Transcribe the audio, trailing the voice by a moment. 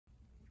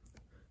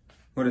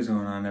What is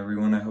going on,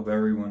 everyone? I hope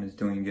everyone is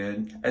doing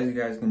good. As you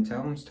guys can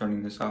tell, I'm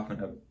starting this off in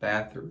a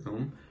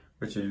bathroom,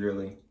 which is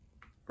really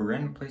a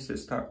random place to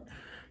start.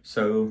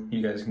 So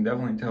you guys can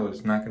definitely tell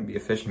it's not going to be a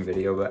fishing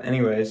video. But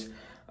anyways,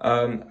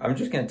 I'm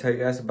just going to tell you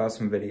guys about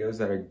some videos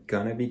that are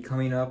going to be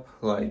coming up.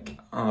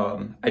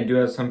 I do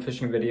have some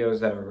fishing videos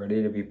that are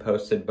ready to be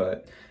posted,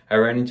 but I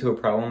ran into a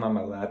problem on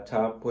my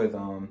laptop with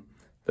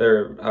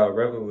the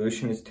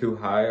resolution is too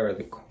high, or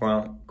the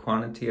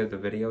quantity of the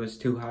video is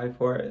too high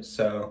for it.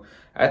 So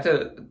I had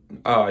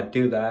to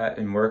do that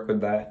and work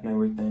with that and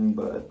everything.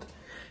 But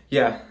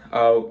yeah,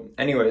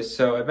 anyways,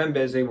 so I've been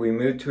busy. We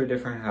moved to a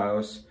different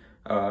house.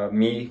 I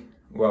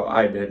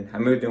did. I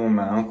moved in with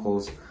my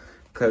uncles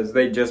because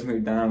they just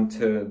moved down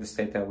to the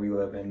state that we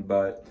live in.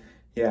 But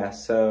yeah,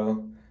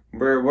 so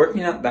we're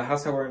working out the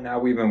house that we're in now.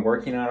 We've been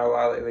working out a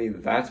lot lately.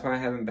 That's why I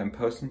haven't been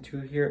posting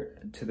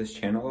to this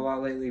channel a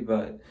lot lately.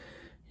 But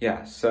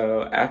yeah,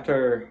 so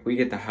after we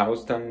get the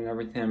house done and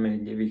everything, I'm gonna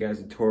give you guys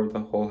a tour of the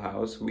whole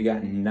house. We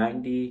got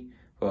 90,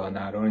 well,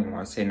 no, I don't even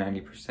want to say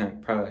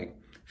 90%, probably like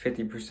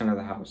 50% of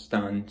the house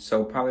done.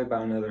 So probably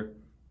about another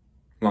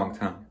long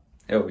time,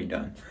 it'll be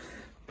done.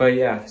 But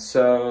yeah,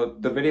 so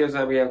the videos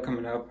that we have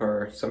coming up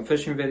are some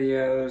fishing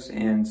videos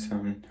and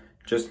some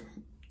just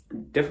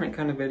different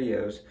kind of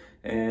videos.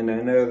 And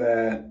I know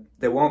that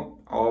they won't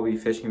all be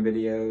fishing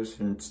videos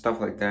and stuff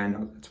like that. I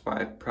know that's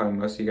why probably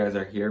most of you guys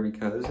are here,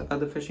 because of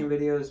the fishing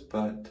videos.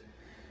 But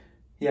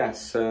yeah,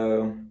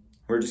 so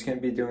we're just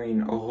gonna be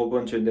doing a whole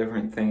bunch of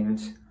different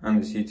things on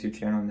this YouTube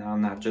channel now,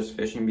 not just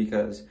fishing,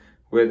 because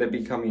with it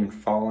becoming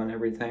fall and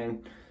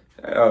everything,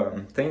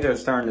 things are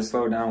starting to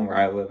slow down where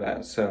I live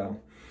at, so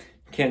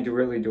can't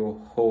really do a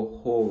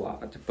whole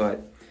lot.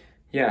 But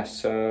yeah,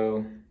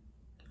 so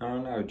I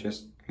don't know,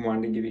 just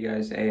wanted to give you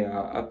guys a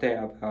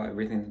update about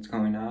everything that's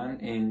going on.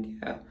 And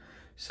yeah,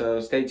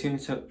 so stay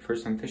tuned for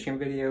some fishing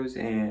videos,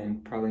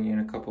 and probably in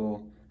a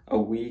couple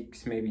of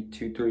weeks, maybe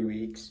 2-3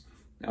 weeks,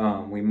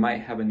 we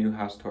might have a new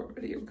house tour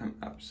video coming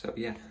up. So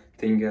yeah,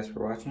 thank you guys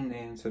for watching,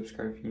 and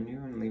subscribe if you're new,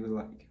 and leave a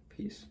like.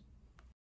 Peace.